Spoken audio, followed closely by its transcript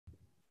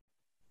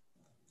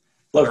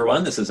Hello,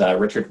 everyone. This is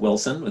Richard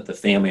Wilson with the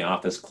Family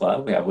Office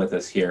Club. We have with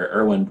us here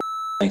Erwin.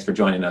 Thanks for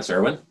joining us,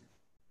 Erwin.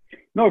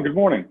 No, good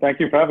morning. Thank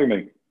you for having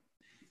me.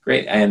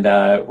 Great. And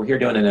we're here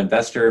doing an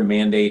investor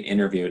mandate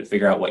interview to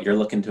figure out what you're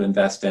looking to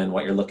invest in,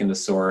 what you're looking to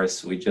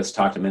source. We just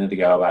talked a minute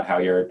ago about how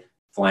you're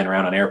flying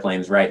around on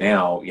airplanes right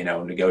now,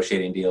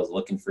 negotiating deals,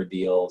 looking for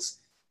deals.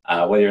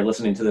 Whether you're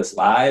listening to this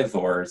live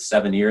or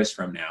 7 years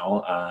from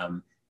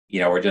now,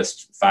 we're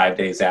just 5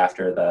 days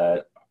after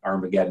the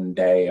Armageddon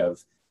day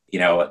of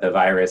the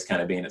virus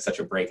kind of being at such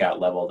a breakout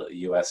level that the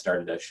U.S.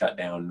 started to shut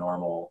down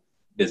normal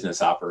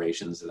business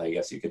operations, as I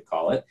guess you could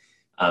call it.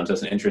 So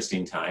it's an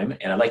interesting time.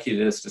 And I'd like you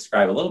to just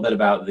describe a little bit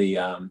about the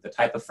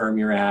type of firm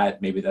you're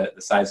at, maybe the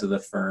size of the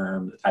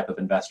firm, the type of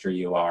investor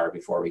you are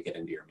before we get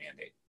into your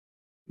mandate.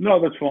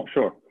 No, that's fine.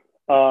 Sure.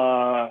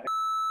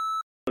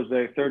 It was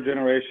a third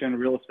generation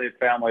real estate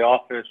family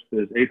office.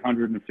 There's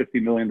 $850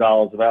 million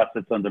of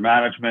assets under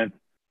management.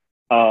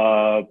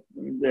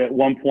 At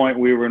one point,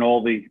 we were in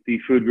all the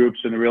food groups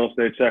in the real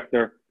estate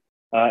sector.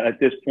 At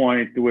this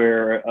point,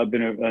 I've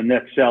been a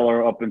net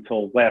seller up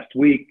until last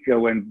week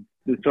when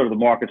sort of the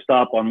market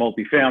stopped on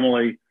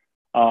multifamily.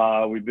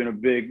 We've been a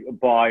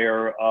big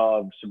buyer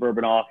of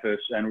suburban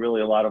office and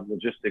really a lot of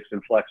logistics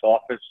and flex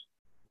office.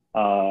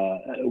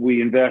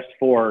 We invest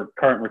for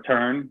current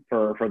return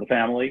for the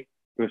family,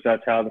 because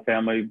that's how the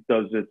family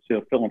does its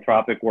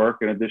philanthropic work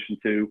in addition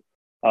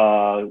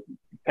to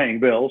paying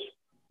bills.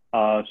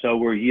 So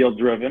we're yield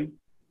driven,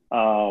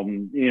 so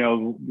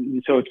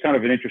it's kind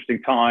of an interesting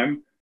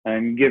time.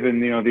 And given,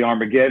 the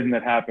Armageddon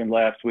that happened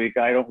last week,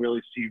 I don't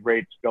really see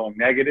rates going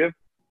negative.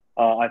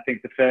 I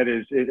think the Fed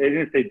is,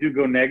 if they do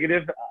go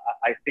negative,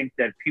 I think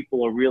that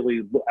people are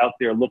really out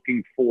there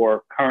looking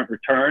for current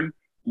return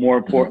more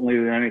importantly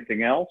than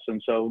anything else.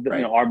 And so,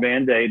 Right. Our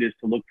mandate is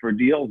to look for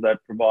deals that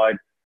provide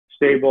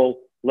stable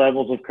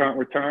levels of current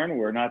return.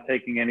 We're not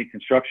taking any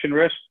construction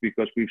risk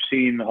because we've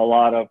seen a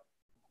lot of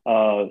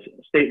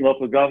state and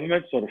local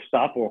governments sort of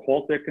stop or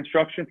halt their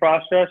construction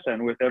process.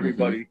 And with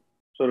everybody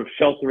sort of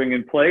sheltering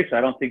in place,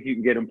 I don't think you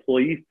can get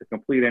employees to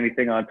complete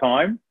anything on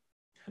time.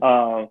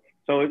 So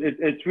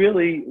it's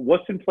really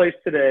what's in place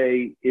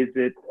today. Is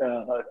it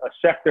a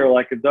sector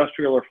like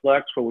industrial or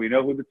flex where we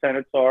know who the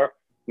tenants are?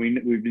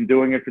 We've been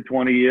doing it for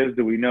 20 years.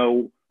 Do we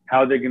know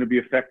how they're going to be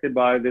affected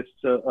by this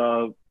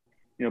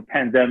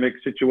pandemic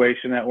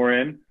situation that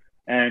we're in?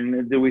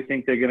 And do we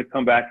think they're going to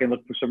come back and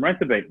look for some rent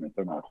abatement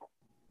or not?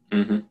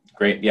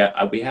 Great.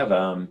 Yeah, we have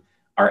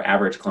our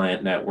average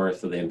client net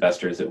worth of the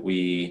investors that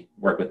we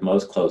work with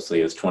most closely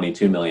is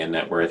 22 million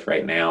net worth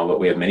right now, but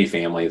we have many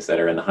families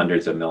that are in the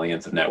hundreds of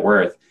millions of net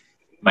worth.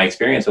 My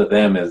experience with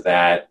them is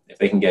that if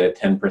they can get a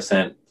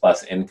 10%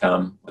 plus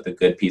income with a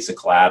good piece of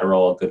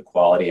collateral, a good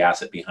quality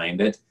asset behind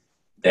it,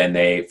 then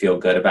they feel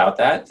good about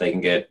that. If they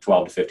can get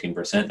 12 to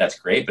 15%, that's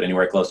great, but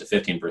anywhere close to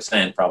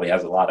 15% probably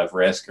has a lot of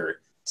risk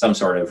or some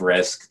sort of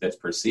risk that's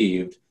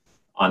perceived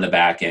on the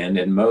back end.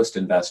 And most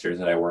investors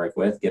that I work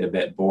with get a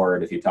bit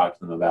bored if you talk to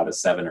them about a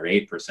 7 or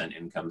 8%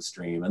 income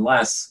stream,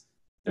 unless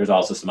there's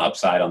also some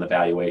upside on the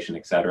valuation,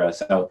 et cetera.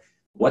 So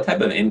what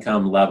type of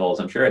income levels,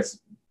 I'm sure it's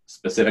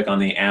specific on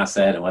the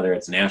asset and whether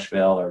it's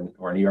Nashville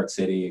or New York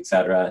City, et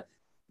cetera.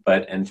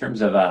 But in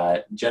terms of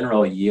a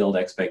general yield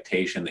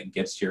expectation that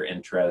gets your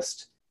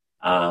interest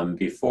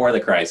before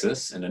the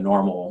crisis in a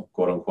normal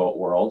quote unquote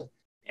world,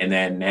 and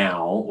then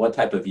now, what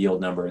type of yield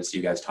numbers do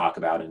you guys talk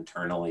about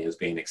internally as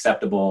being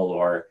acceptable,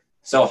 or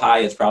so high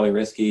it's probably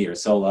risky, or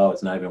so low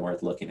it's not even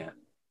worth looking at?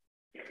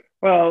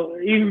 Well,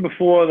 even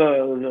before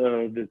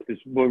this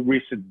more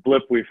recent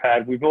blip we've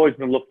had, we've always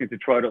been looking to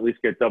try to at least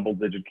get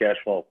double-digit cash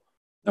flow.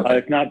 Okay.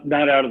 It's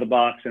not out of the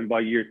box, and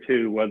by year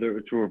two, whether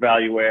it's through a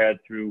value add,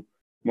 through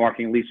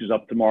marking leases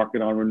up to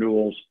market on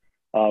renewals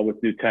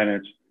with new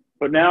tenants.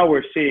 But now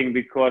we're seeing,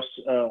 because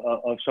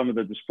of some of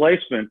the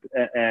displacement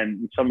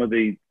and some of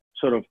the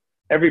sort of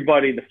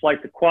everybody, the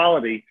flight to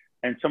quality,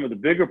 and some of the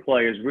bigger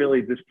players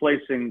really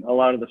displacing a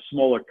lot of the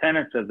smaller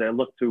tenants as they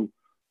look to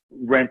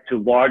rent to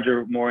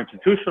larger, more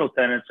institutional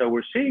tenants. So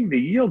we're seeing the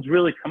yields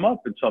really come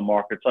up in some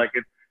markets.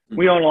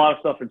 We own a lot of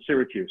stuff in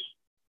Syracuse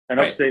and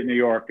upstate New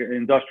York,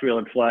 industrial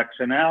and flex.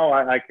 And now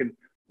I can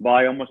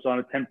buy almost on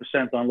a 10%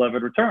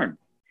 unlevered return.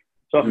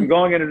 So if I'm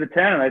going into the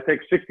 10 and I take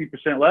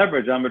 60%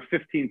 leverage, I'm at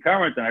 15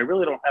 current, and I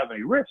really don't have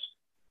any risk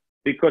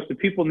because the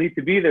people need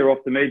to be there off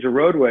the major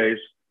roadways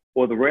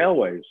or the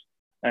railways.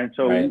 And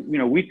so,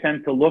 we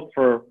tend to look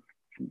for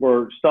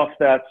stuff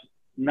that's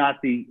not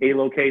the A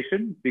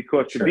location,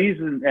 because the B's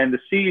and the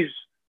C's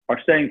are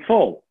staying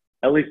full.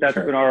 At least that's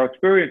been our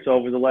experience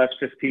over the last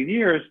 15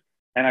 years.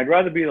 And I'd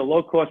rather be the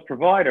low cost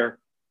provider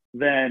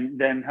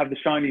than have the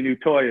shiny new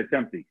toy that's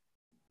empty.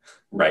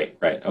 Right.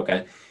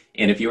 Okay.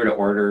 And if you were to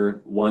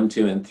order 1,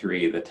 2, and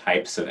 3, the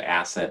types of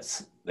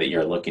assets that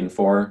you're looking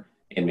for,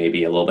 and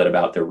maybe a little bit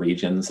about the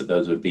regions that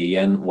those would be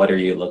in, what are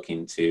you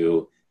looking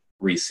to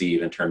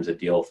receive in terms of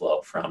deal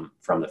flow from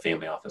the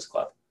Family Office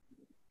Club?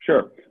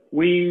 Sure.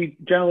 We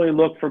generally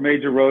look for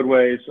major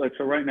roadways.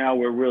 So right now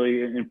we're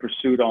really in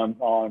pursuit on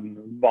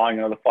buying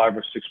another 5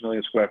 or 6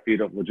 million square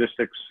feet of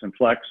logistics and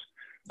flex.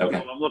 Okay.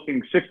 So I'm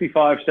looking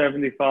 65,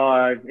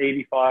 75,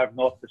 85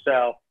 north to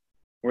south.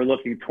 We're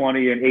looking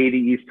 20 and 80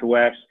 east to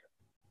west.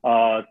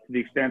 To the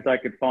extent I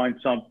could find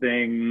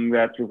something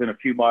that's within a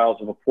few miles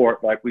of a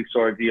port, like we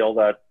saw a deal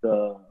that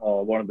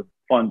one of the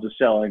funds is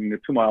selling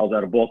 2 miles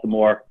out of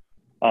Baltimore,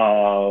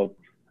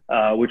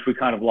 which we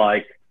kind of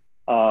like.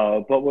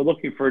 But we're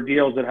looking for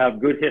deals that have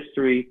good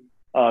history,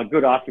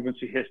 good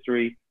occupancy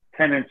history,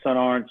 tenants that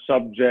aren't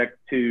subject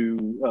to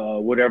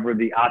whatever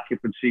the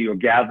occupancy or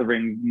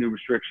gathering new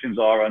restrictions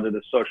are under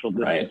the social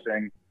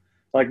distancing. Right.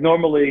 Like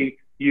normally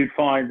you'd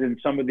find in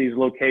some of these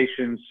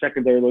locations,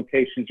 secondary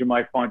locations, you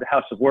might find a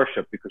house of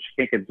worship because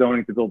you can't get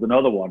zoning to build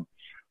another one.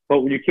 But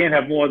when you can't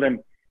have more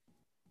than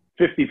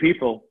 50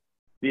 people,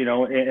 in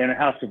a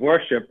house of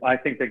worship, I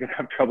think they're going to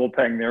have trouble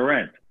paying their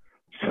rent.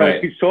 So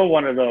right. We saw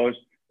one of those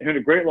in a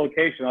great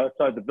location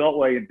outside the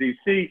Beltway in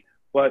DC,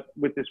 but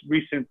with this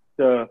recent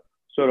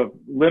sort of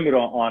limit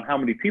on how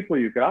many people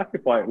you could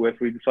occupy it with,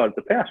 we decided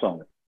to pass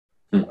on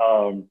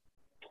it.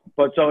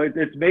 But so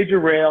it's major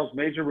rails,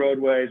 major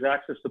roadways,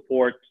 access to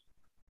ports.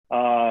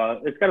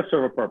 It's got to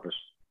serve a purpose.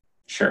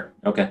 Sure.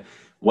 Okay.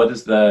 What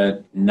is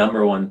the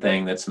number one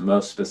thing that's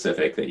most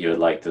specific that you would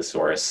like to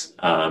source?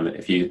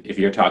 If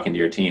you're talking to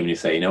your team and you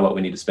say, you know what,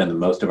 we need to spend the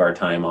most of our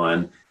time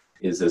on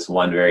is this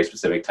one very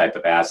specific type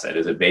of asset.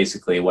 Is it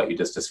basically what you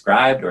just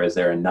described, or is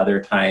there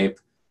another type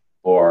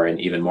or an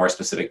even more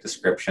specific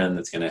description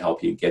that's going to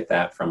help you get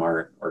that from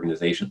our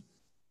organization?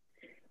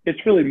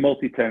 It's really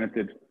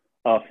multi-tenanted,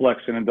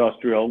 flex and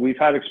industrial. We've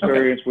had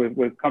experience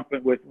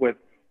with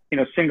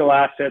single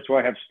assets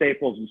where I have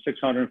Staples and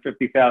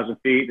 650,000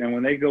 feet, and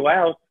when they go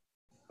out,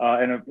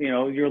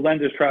 your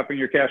lender's trapping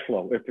your cash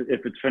flow if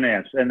it's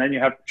financed, and then you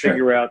have to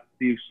figure out,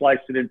 do you slice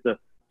it into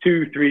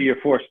 2, 3, or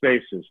 4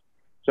 spaces?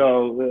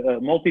 So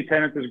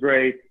multi-tenant is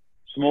great.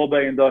 Small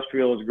bay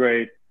industrial is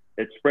great.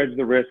 It spreads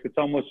the risk. It's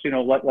almost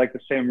like the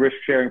same risk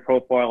sharing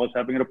profile as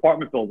having an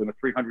apartment building of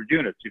 300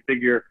 units. You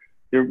figure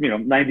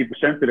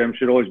 90% of them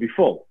should always be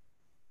full.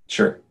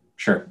 Sure.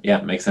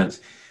 Yeah, makes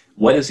sense.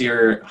 What is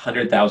your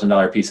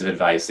 $100,000 piece of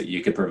advice that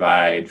you could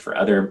provide for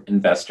other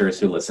investors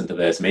who listen to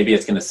this? Maybe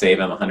it's going to save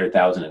them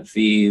 $100,000 in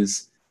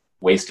fees,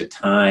 wasted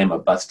time, a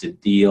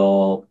busted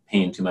deal,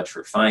 paying too much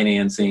for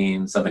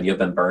financing, something you've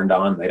been burned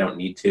on. They don't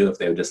need to if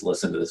they would just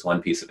listen to this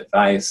one piece of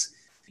advice.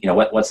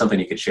 What's something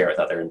you could share with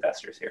other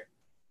investors here?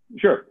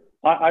 Sure.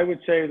 I would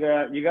say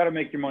that you got to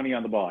make your money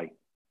on the buy.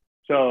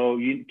 So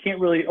you can't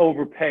really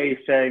overpay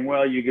saying,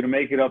 well, you're going to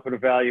make it up at a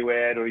value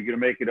add or you're going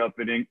to make it up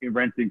in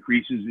rent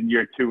increases in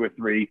year 2 or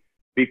 3,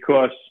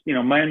 because,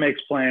 man makes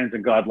plans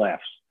and God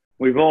laughs.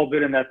 We've all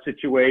been in that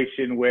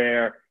situation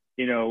where,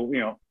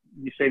 you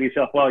say to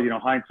yourself, well,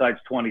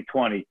 hindsight's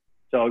 20/20.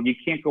 So you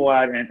can't go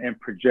out and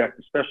project,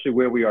 especially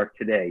where we are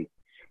today.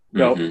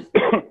 So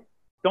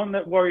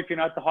don't worry if you're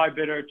not the high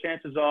bidder.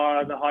 Chances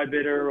are the high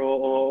bidder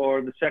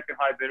or the second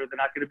high bidder, they're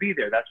not going to be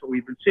there. That's what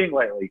we've been seeing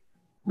lately.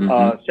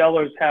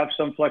 Sellers have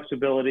some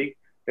flexibility.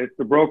 It's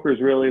the brokers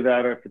really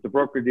that are, if it's a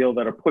broker deal,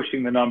 that are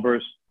pushing the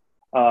numbers.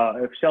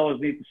 If sellers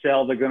need to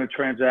sell, they're going to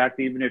transact,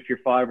 even if you're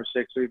 5 or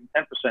 6 or even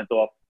 10%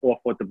 off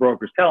what the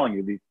broker's telling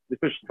you.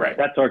 Right.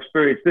 That's our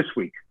experience this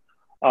week.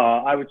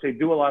 I would say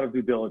do a lot of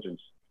due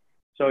diligence.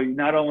 So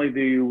not only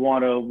do you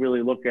want to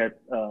really look at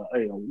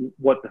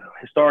what the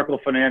historical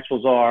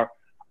financials are,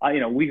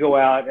 we go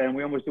out and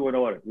we almost do an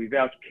audit. We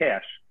vouch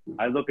cash.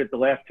 I look at the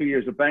last 2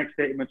 years of bank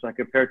statements. I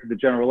compare it to the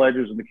general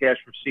ledgers and the cash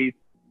receipts.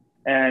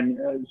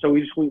 And so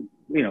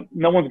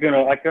no one's going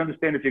to, I can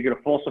understand if you're going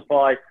to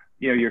falsify,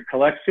 your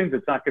collections,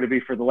 it's not going to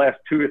be for the last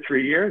 2 or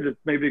 3 years. It's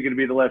maybe going to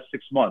be the last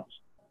 6 months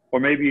or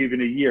maybe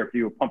even a year if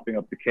you were pumping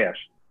up the cash.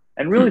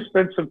 And really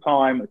spend some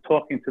time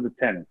talking to the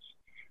tenants.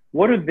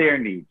 What are their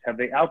needs? Have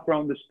they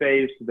outgrown the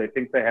space? Do they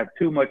think they have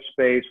too much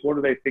space? What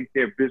do they think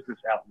their business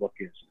outlook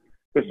is?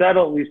 Because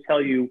that'll at least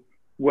tell you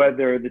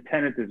whether the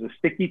tenant is a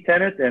sticky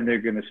tenant and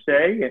they're going to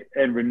stay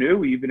and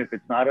renew, even if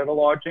it's not at a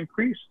large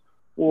increase,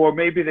 or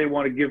maybe they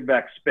want to give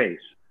back space.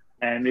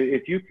 And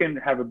if you can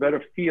have a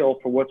better feel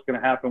for what's going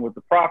to happen with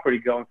the property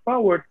going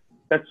forward,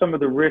 that's some of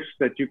the risks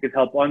that you could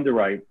help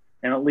underwrite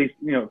and at least,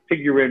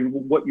 figure in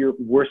what your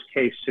worst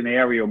case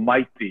scenario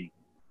might be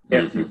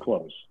after you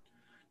close.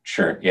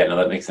 Sure. Yeah, no,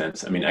 that makes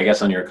sense. I mean, I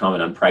guess on your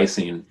comment on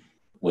pricing,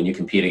 when you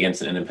compete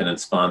against an independent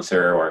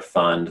sponsor or a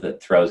fund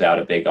that throws out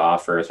a big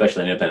offer,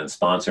 especially an independent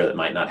sponsor that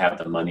might not have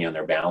the money on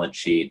their balance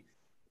sheet,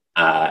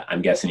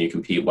 I'm guessing you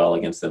compete well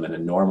against them in a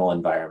normal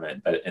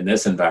environment. But in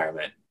this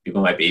environment,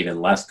 people might be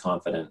even less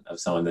confident of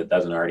someone that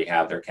doesn't already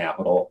have their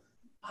capital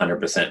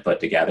 100% put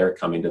together,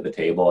 coming to the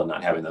table and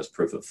not having those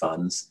proof of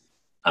funds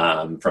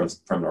from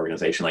an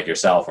organization like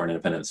yourself or an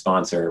independent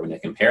sponsor. When they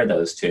compare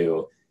those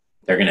two,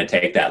 they're going to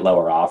take that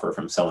lower offer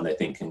from someone they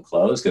think can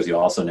close, because you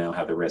also now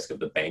have the risk of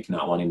the bank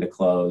not wanting to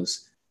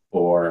close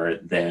or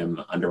them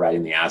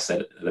underwriting the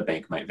asset. The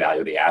bank might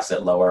value the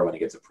asset lower when it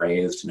gets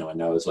appraised. No one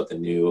knows what the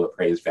new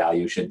appraised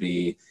value should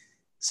be.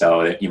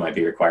 So you might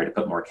be required to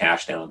put more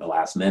cash down at the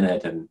last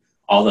minute. And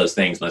all those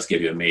things must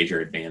give you a major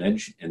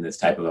advantage in this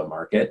type of a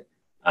market.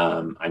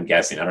 I'm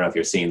guessing. I don't know if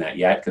you're seeing that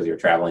yet because you're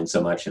traveling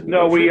so much. And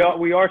No, we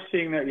are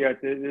seeing that yet.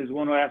 There's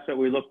one asset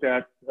we looked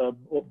at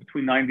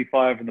between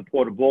 95 and the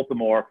Port of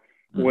Baltimore,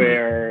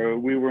 where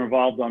we were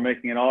involved on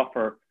making an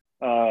offer.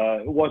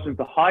 It wasn't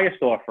the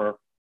highest offer,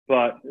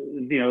 but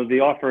the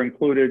offer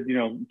included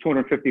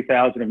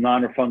 $250,000 of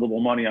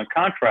non-refundable money on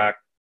contract,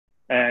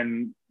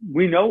 and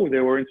we know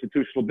there were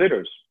institutional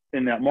bidders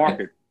in that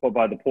market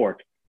by the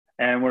port.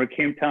 And when it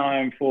came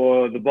time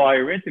for the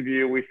buyer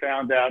interview, we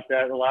found out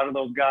that a lot of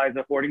those guys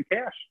are hoarding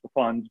cash for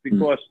funds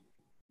because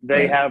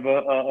they have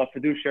a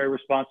fiduciary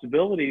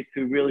responsibility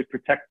to really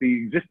protect the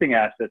existing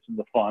assets in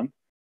the fund.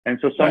 And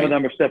so some of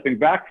them are stepping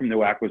back from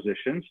new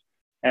acquisitions.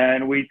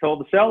 And we told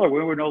the seller,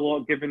 we were no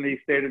longer, given the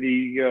state of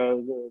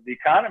the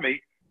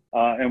economy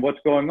and what's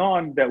going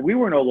on, that we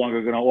were no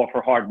longer going to offer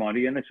hard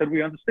money. And they said,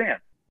 we understand.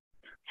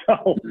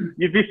 So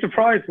you'd be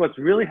surprised what's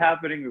really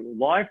happening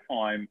live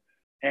time.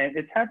 And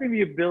it's having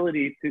the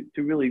ability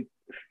to really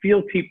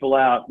feel people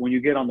out when you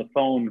get on the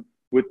phone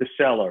with the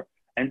seller.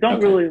 And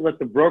don't really let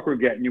the broker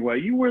get in your way.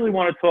 You really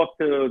want to talk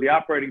to the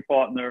operating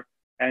partner,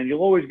 and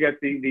you'll always get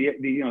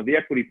the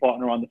equity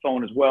partner on the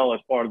phone as well as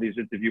part of these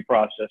interview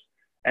process.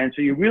 And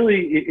so you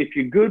really, if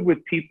you're good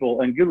with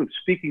people and good with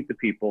speaking to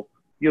people,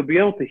 you'll be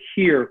able to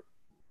hear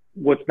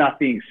what's not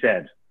being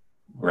said.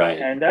 Right.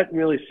 And that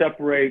really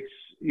separates,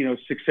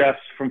 success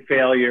from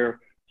failure.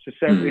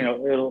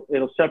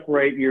 It'll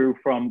separate you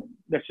from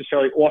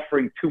necessarily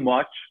offering too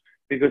much,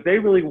 because they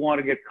really want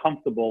to get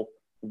comfortable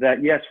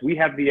that, yes, we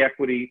have the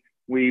equity.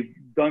 We've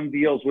done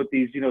deals with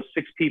these,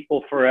 6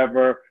 people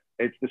forever.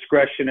 It's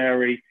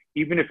discretionary,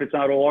 even if it's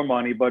not all our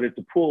money, but it's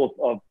a pool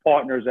of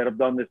partners that have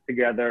done this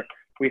together.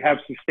 We have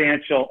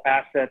substantial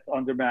assets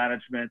under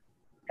management,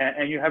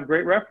 and you have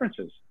great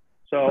references.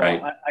 So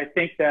I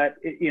think that,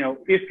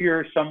 if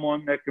you're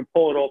someone that can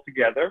pull it all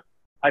together,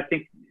 I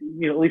think,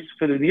 at least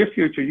for the near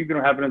future, you're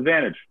going to have an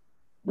advantage.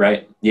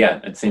 Right.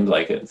 Yeah, it seems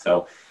like it.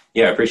 So,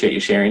 yeah, I appreciate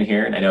you sharing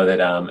here. And I know that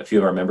a few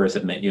of our members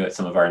have met you at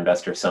some of our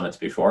investor summits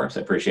before.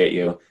 So I appreciate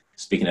you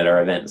speaking at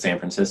our event in San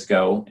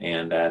Francisco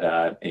and at,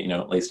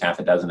 at least half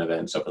a dozen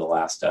events over the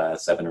last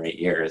 7 or 8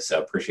 years.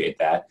 So appreciate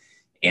that.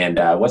 And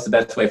what's the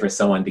best way for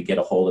someone to get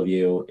a hold of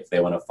you if they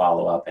want to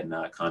follow up and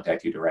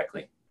contact you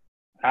directly?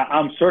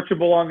 I'm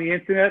searchable on the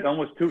internet,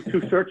 almost too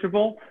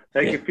searchable.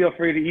 They can feel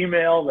free to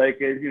email. They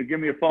can give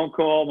me a phone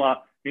call.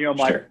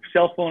 My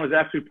cell phone is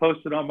actually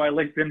posted on my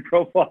LinkedIn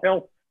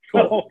profile.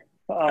 Cool.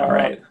 So, all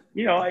right.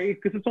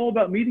 Because it's all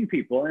about meeting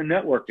people and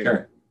networking.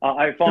 Sure.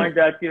 I find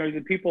that,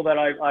 the people that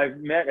I've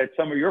met at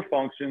some of your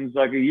functions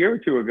like a year or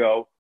two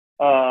ago,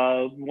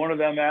 one of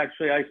them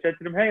actually, I said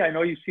to them, hey, I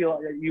know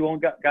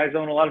guys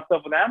own a lot of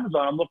stuff with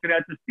Amazon. I'm looking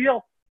at this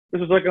deal.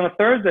 This was like on a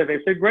Thursday. They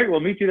said, great,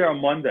 we'll meet you there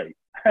on Monday.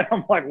 And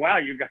I'm like, wow,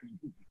 you guys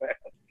are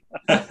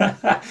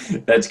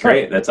fast. That's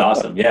great. That's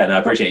awesome. Yeah, and I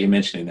appreciate you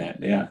mentioning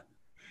that. Yeah.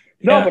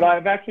 No, but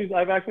I've actually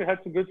had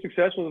some good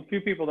success with a few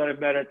people that I've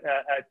met at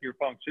your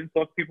function.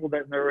 So people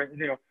that are,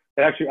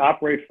 that actually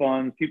operate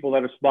funds, people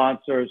that are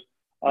sponsors,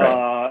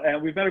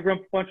 and we've met a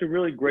bunch of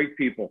really great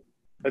people.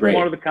 It's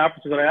one of the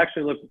conferences that I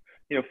actually look,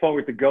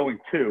 forward to going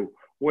to,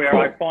 where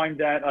I find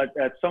that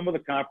at some of the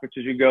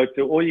conferences you go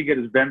to, all you get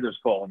is vendors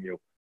calling you,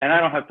 and I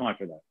don't have time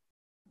for that.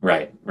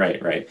 Right.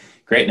 Great.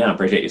 No,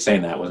 appreciate you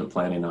saying that. Wasn't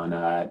planning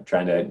on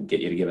trying to get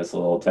you to give us a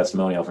little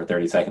testimonial for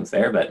 30 seconds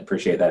there, but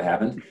appreciate that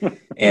happened.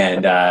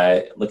 And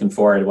looking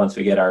forward, once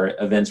we get our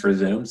events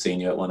resumed,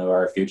 seeing you at one of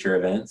our future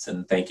events.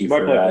 And thank you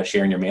for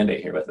sharing your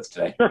mandate here with us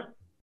today. Sure.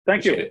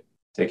 Thank you. It.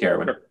 Take care,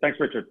 everyone. Sure. Thanks,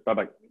 Richard.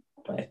 Bye-bye.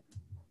 Bye.